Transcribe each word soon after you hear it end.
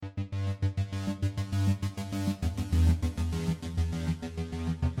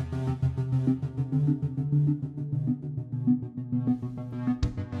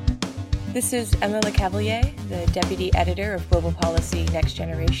This is Emma LeCavalier, the Deputy Editor of Global Policy Next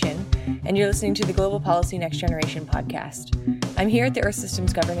Generation, and you're listening to the Global Policy Next Generation podcast. I'm here at the Earth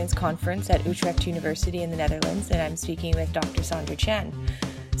Systems Governance Conference at Utrecht University in the Netherlands, and I'm speaking with Dr. Sander Chan.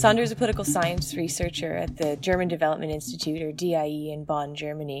 Sander is a political science researcher at the German Development Institute, or DIE, in Bonn,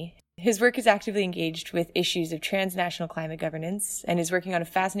 Germany. His work is actively engaged with issues of transnational climate governance and is working on a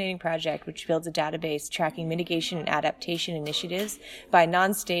fascinating project which builds a database tracking mitigation and adaptation initiatives by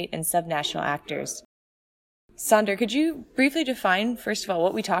non-state and subnational actors. Sander, could you briefly define, first of all,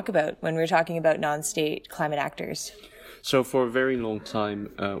 what we talk about when we're talking about non-state climate actors? So for a very long time,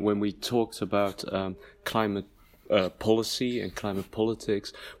 when we talked about climate policy and climate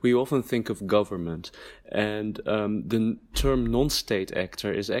politics, we often think of government. And the term non-state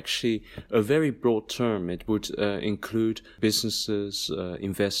actor is actually a very broad term. It would include businesses,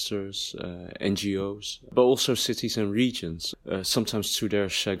 investors, NGOs, but also cities and regions, sometimes to their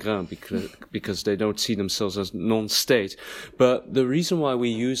chagrin because they don't see themselves as non-state. But the reason why we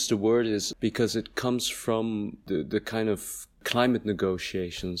use the word is because it comes from the kind of climate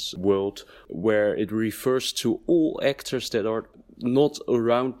negotiations world, where it refers to all actors that are not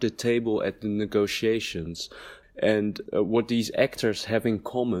around the table at the negotiations. And what these actors have in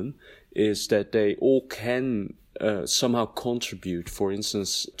common is that they all can somehow contribute, for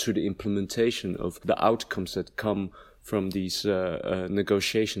instance, to the implementation of the outcomes that come from these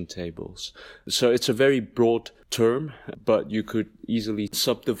negotiation tables. So it's a very broad term, but you could easily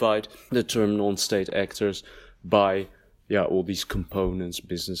subdivide the term non-state actors by all these components: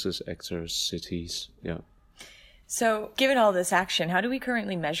 businesses, actors, cities, So, given all this action, how do we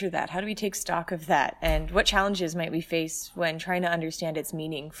currently measure that? How do we take stock of that? And what challenges might we face when trying to understand its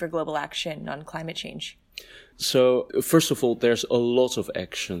meaning for global action on climate change? So, first of all, there's a lot of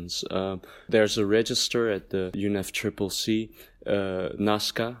actions. There's a register at the UNFCCC,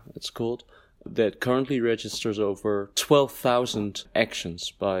 NASCA, it's called, that currently registers over 12,000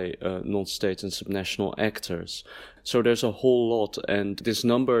 actions by non-state and subnational actors. So there's a whole lot, and this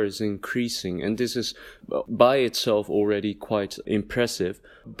number is increasing, and this is by itself already quite impressive.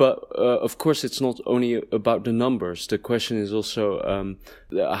 But of course, it's not only about the numbers. The question is also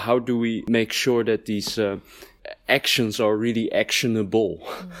how do we make sure that these actions are really actionable,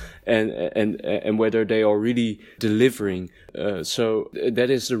 and whether they are really delivering. So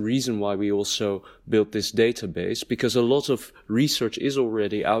that is the reason why we also built this database, because a lot of research is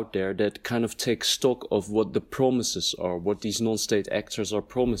already out there that kind of takes stock of what the promises are, what these non-state actors are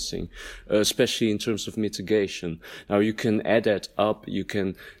promising, especially in terms of mitigation. Now you can add that up, you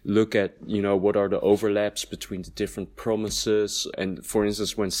can look at, what are the overlaps between the different promises, and for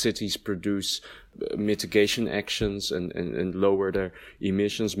instance, when cities produce mitigation actions and lower their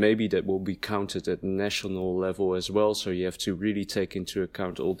emissions, maybe that will be counted at national level as well. So you have to really take into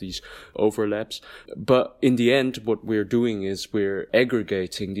account all these overlaps. But in the end, what we're doing is we're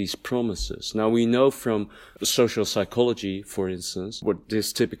aggregating these promises. Now we know from social psychology, for instance, what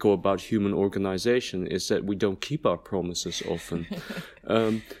is typical about human organization is that we don't keep our promises often.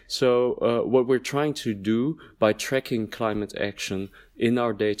 So what we're trying to do by tracking climate action in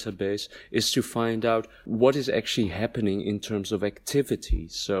our database is to find out what is actually happening in terms of activity.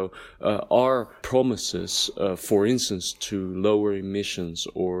 So our promises, for instance, to lower emissions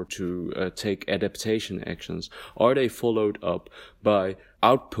or to take adaptation actions, are they followed up by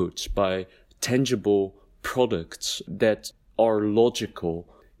outputs, by tangible products that are logical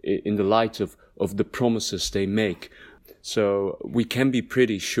in the light of the promises they make? So we can be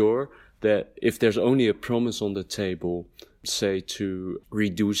pretty sure that if there's only a promise on the table, say to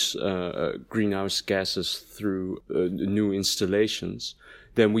reduce greenhouse gases through new installations,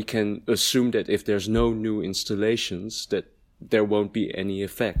 then we can assume that if there's no new installations, that there won't be any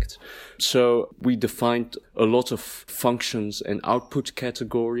effect. So we defined a lot of functions and output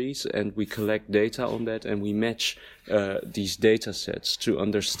categories, and we collect data on that, and we match these data sets to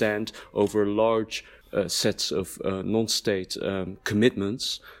understand over large sets of non-state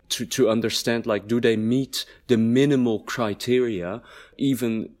commitments to understand, do they meet the minimal criteria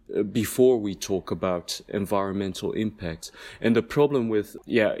even before we talk about environmental impact. And the problem with,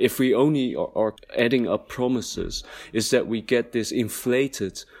 if we only are adding up promises, is that we get this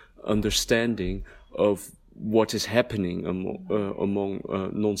inflated understanding of what is happening among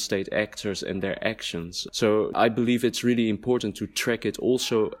non-state actors and their actions. So I believe it's really important to track it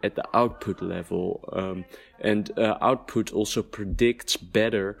also at the output level. And output also predicts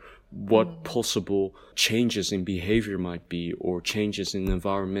better what possible changes in behavior might be, or changes in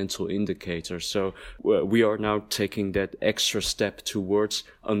environmental indicators. So we are now taking that extra step towards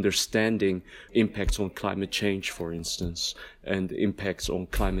understanding impacts on climate change, for instance, and impacts on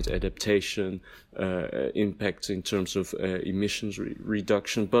climate adaptation, impacts in terms of emissions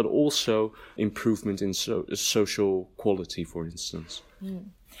reduction, but also improvement in social quality, for instance.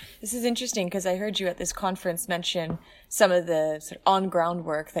 This is interesting because I heard you at this conference mention some of the sort of on-ground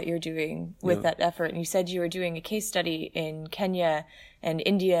work that you're doing with that effort. And you said you were doing a case study in Kenya and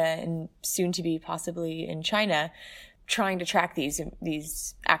India and soon to be possibly in China, trying to track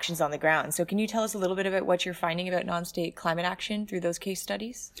these actions on the ground. So can you tell us a little bit about what you're finding about non-state climate action through those case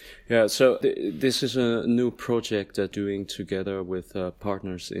studies? Yeah, so this is a new project that doing together with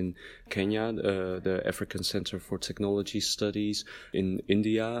partners in Kenya, the African Center for Technology Studies, in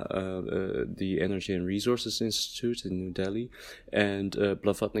India, the Energy and Resources Institute in New Delhi, and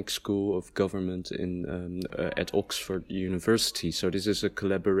Blavatnik School of Government at Oxford University. So this is a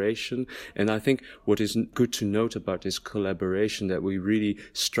collaboration, and I think what is good to note about this collaboration that we really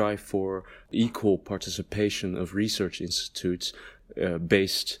strive for equal participation of research institutes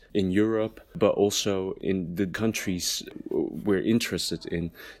based in Europe, but also in the countries we're interested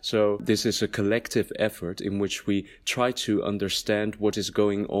in. So this is a collective effort in which we try to understand what is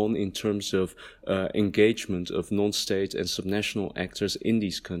going on in terms of engagement of non-state and subnational actors in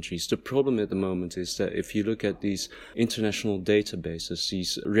these countries. The problem at the moment is that if you look at these international databases,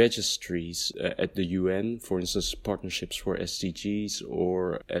 these registries at the UN, for instance, Partnerships for SDGs,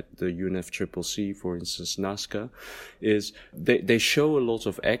 or at the UNFCCC, for instance, NASCA, is they show a lot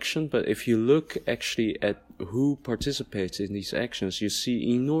of action, but if you look actually at who participates in these actions, you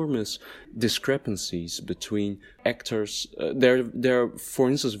see enormous discrepancies between actors. There are, for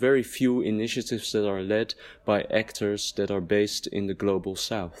instance, very few initiatives that are led by actors that are based in the global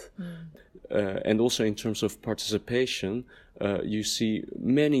south. And also in terms of participation, you see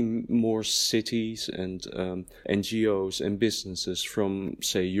many more cities and NGOs and businesses from,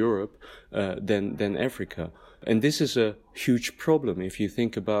 say, Europe than Africa. And this is a huge problem if you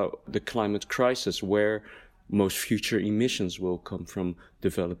think about the climate crisis, where most future emissions will come from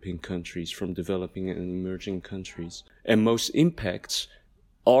developing countries, from developing and emerging countries. And most impacts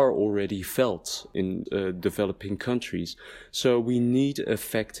are already felt in developing countries. So we need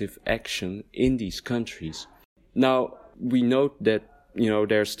effective action in these countries. Now, we note that,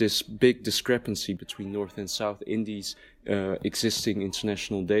 there's this big discrepancy between North and South in these existing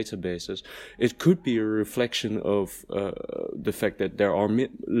international databases. It could be a reflection of the fact that there are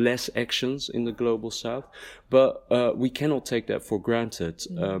less actions in the global south, but we cannot take that for granted.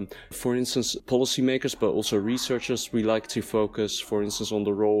 For instance, policymakers, but also researchers, we like to focus, for instance, on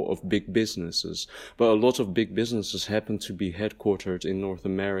the role of big businesses. But a lot of big businesses happen to be headquartered in North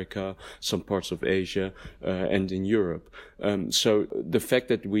America, some parts of Asia, and in Europe. So the fact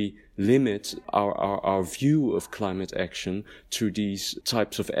that we limit our view of climate action to these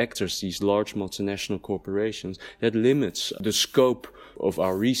types of actors, these large multinational corporations, that limits the scope of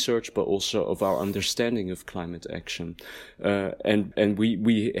our research, but also of our understanding of climate action. And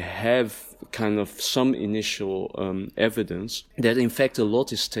we have kind of some initial evidence that in fact a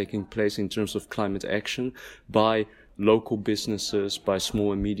lot is taking place in terms of climate action by local businesses, by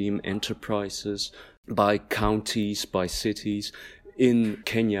small and medium enterprises, by counties, by cities in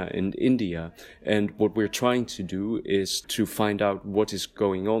Kenya and India. And what we're trying to do is to find out what is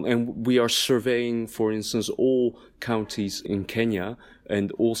going on. And we are surveying, for instance, all counties in Kenya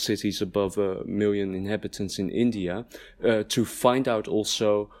and all cities above 1 million inhabitants in India, to find out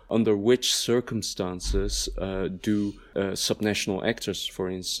also under which circumstances do subnational actors, for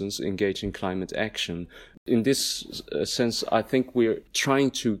instance, engage in climate action. In this sense, I think we're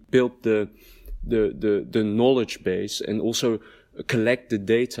trying to build the knowledge base and also collect the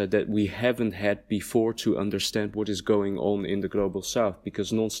data that we haven't had before to understand what is going on in the global south,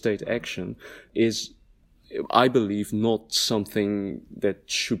 because non-state action is, I believe, not something that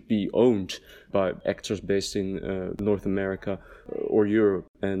should be owned by actors based in North America or Europe.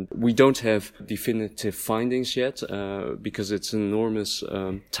 And we don't have definitive findings yet, because it's an enormous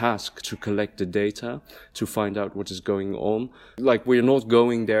task to collect the data, to find out what is going on. Like, we're not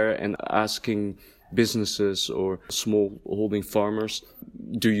going there and asking businesses or small holding farmers,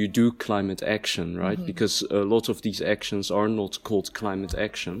 do you do climate action, right? Mm-hmm. Because a lot of these actions are not called climate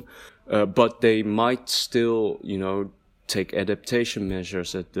action, but they might still, take adaptation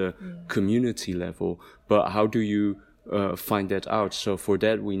measures at the community level. But how do you find that out. So for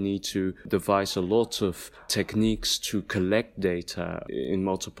that, we need to devise a lot of techniques to collect data in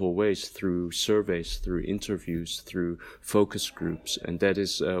multiple ways, through surveys, through interviews, through focus groups. And that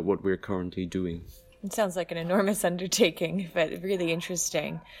is what we're currently doing. It sounds like an enormous undertaking, but really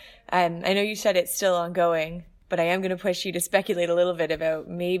interesting. I know you said it's still ongoing, but I am going to push you to speculate a little bit about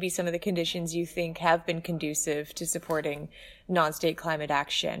maybe some of the conditions you think have been conducive to supporting non-state climate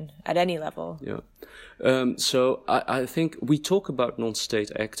action at any level. Yeah. So I think we talk about non-state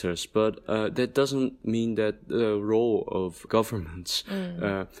actors, but that doesn't mean that the role of governments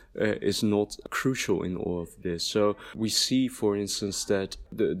is not crucial in all of this. So we see, for instance, that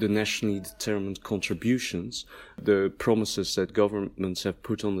the nationally determined contributions, the promises that governments have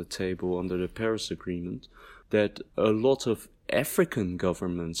put on the table under the Paris Agreement, that a lot of African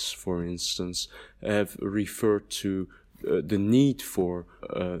governments, for instance, have referred to the need for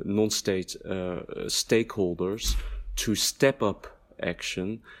non-state stakeholders to step up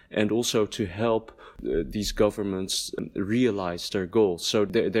action and also to help these governments realize their goals. So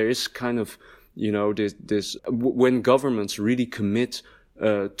there is kind of, this when governments really commit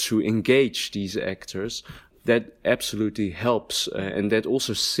to engage these actors, that absolutely helps, and that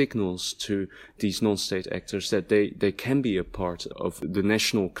also signals to these non-state actors that they can be a part of the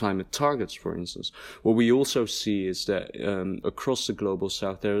national climate targets, for instance. What we also see is that across the Global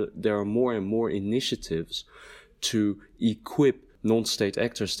South, there are more and more initiatives to equip non-state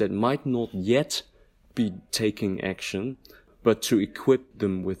actors that might not yet be taking action, but to equip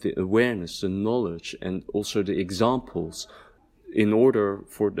them with the awareness, the knowledge, and also the examples in order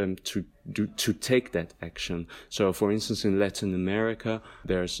for them to take that action. So, for instance, in Latin America,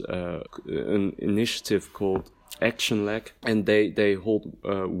 there's an initiative called Action Lag, and they hold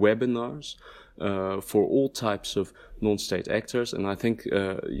webinars for all types of non-state actors. And I think,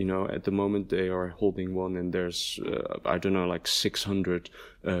 at the moment they are holding one, and there's, 600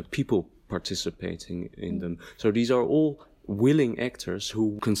 people participating in them. So these are all willing actors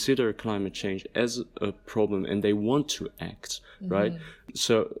who consider climate change as a problem and they want to act, right?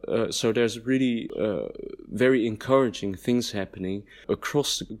 So there's really very encouraging things happening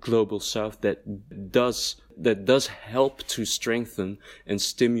across the Global South that does help to strengthen and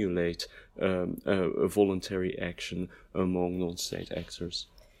stimulate a voluntary action among non-state actors.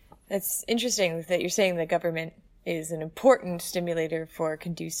 It's interesting that you're saying the government is an important stimulator for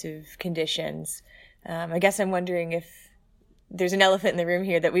conducive conditions. I guess I'm wondering if there's an elephant in the room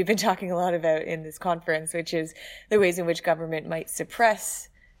here that we've been talking a lot about in this conference, which is the ways in which government might suppress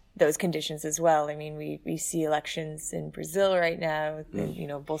those conditions as well. I mean, we see elections in Brazil right now,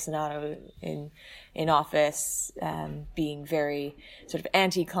 and, Bolsonaro in office, being very sort of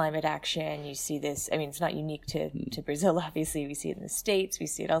anti-climate action. You see this, I mean, it's not unique to Brazil, obviously. We see it in the States, we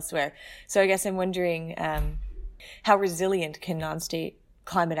see it elsewhere. So I guess I'm wondering, how resilient can non-state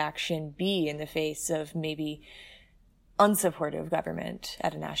climate action be in the face of maybe unsupportive government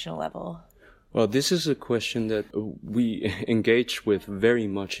at a national level? Well, this is a question that we engage with very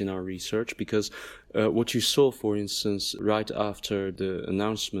much in our research, because what you saw, for instance, right after the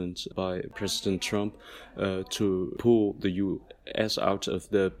announcement by President Trump to pull the US out of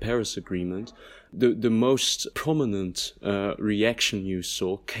the Paris Agreement, the most prominent reaction you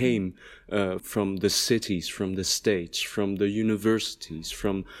saw came from the cities, from the states, from the universities,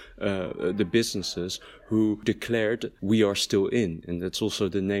 from the businesses who declared we are still in. And that's also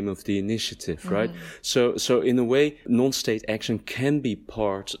the name of the initiative, right? So in a way, non-state action can be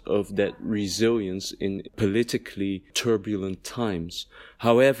part of that resilience in politically turbulent times.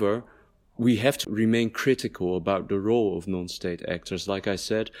 However, we have to remain critical about the role of non-state actors. Like I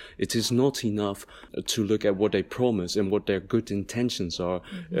said, it is not enough to look at what they promise and what their good intentions are.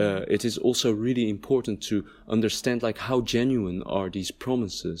 It is also really important to understand, how genuine are these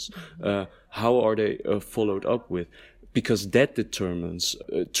promises? How are they followed up with? Because that determines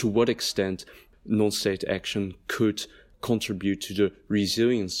to what extent non-state action could contribute to the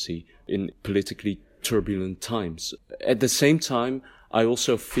resiliency in politically turbulent times. At the same time, I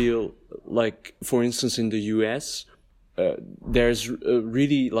also feel like, for instance, in the US, there's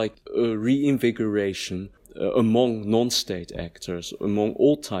really a reinvigoration among non-state actors, among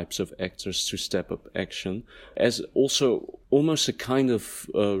all types of actors, to step up action as also almost a kind of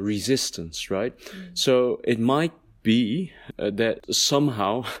resistance, right? So it might be that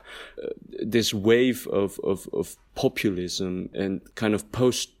somehow this wave of populism and kind of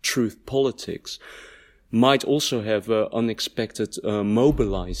post-truth politics might also have an unexpected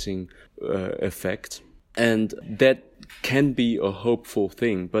mobilizing effect And that can be a hopeful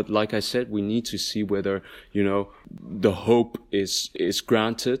thing. But like I said, we need to see whether, the hope is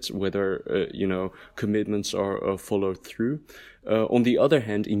granted, whether, commitments are followed through. On the other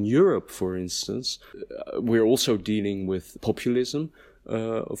hand, in Europe, for instance, we're also dealing with populism,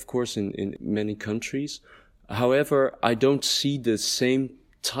 of course, in many countries. However, I don't see the same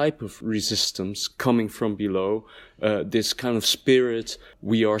type of resistance coming from below, this kind of spirit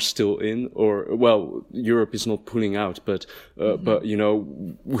we are still in, or, well, Europe is not pulling out, but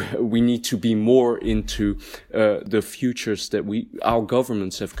we need to be more into, the futures that our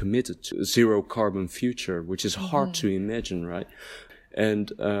governments have committed to, zero carbon future, which is hard to imagine, right?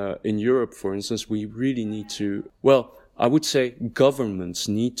 And, in Europe, for instance, we really need to, I would say governments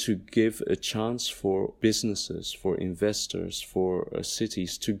need to give a chance for businesses, for investors, for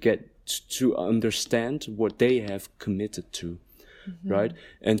cities to get to understand what they have committed to, right?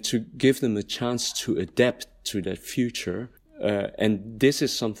 And to give them a chance to adapt to that future. And this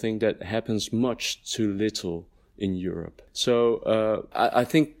is something that happens much too little in Europe. So I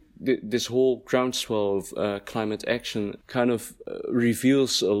think this whole groundswell of climate action kind of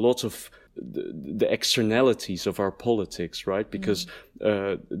reveals a lot of the externalities of our politics, right? Because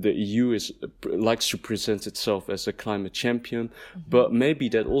the EU likes to present itself as a climate champion, but maybe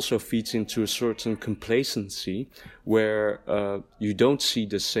that also feeds into a certain complacency where you don't see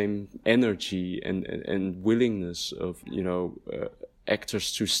the same energy and willingness of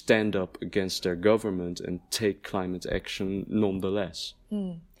actors to stand up against their government and take climate action nonetheless.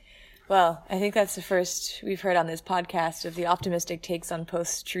 Well, I think that's the first we've heard on this podcast of the optimistic takes on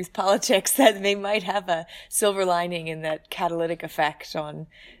post-truth politics, that they might have a silver lining in that catalytic effect on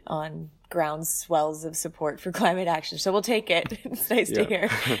groundswells of support for climate action. So we'll take it. It's nice to hear.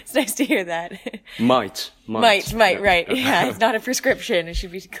 It's nice to hear that. Might, right. Yeah, it's not a prescription. It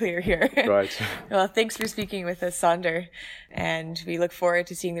should be clear here. Right. Well, thanks for speaking with us, Sander. And we look forward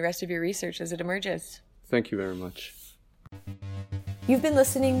to seeing the rest of your research as it emerges. Thank you very much. You've been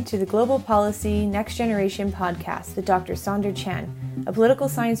listening to the Global Policy Next Generation podcast with Dr. Sander Chan, a political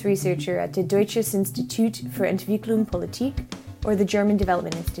science researcher at the Deutsches Institut für Entwicklung Politik, or the German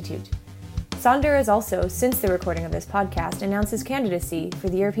Development Institute. Sander has also, since the recording of this podcast, announced his candidacy for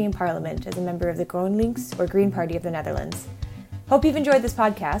the European Parliament as a member of the GroenLinks, or Green Party of the Netherlands. Hope you've enjoyed this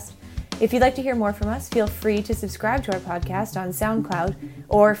podcast. If you'd like to hear more from us, feel free to subscribe to our podcast on SoundCloud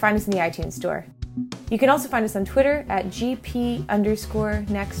or find us in the iTunes Store. You can also find us on Twitter at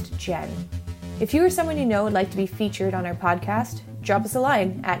GP_NextGen. If you or someone you know would like to be featured on our podcast, drop us a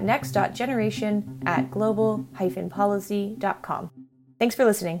line at next.generation@global-policy.com. Thanks for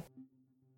listening.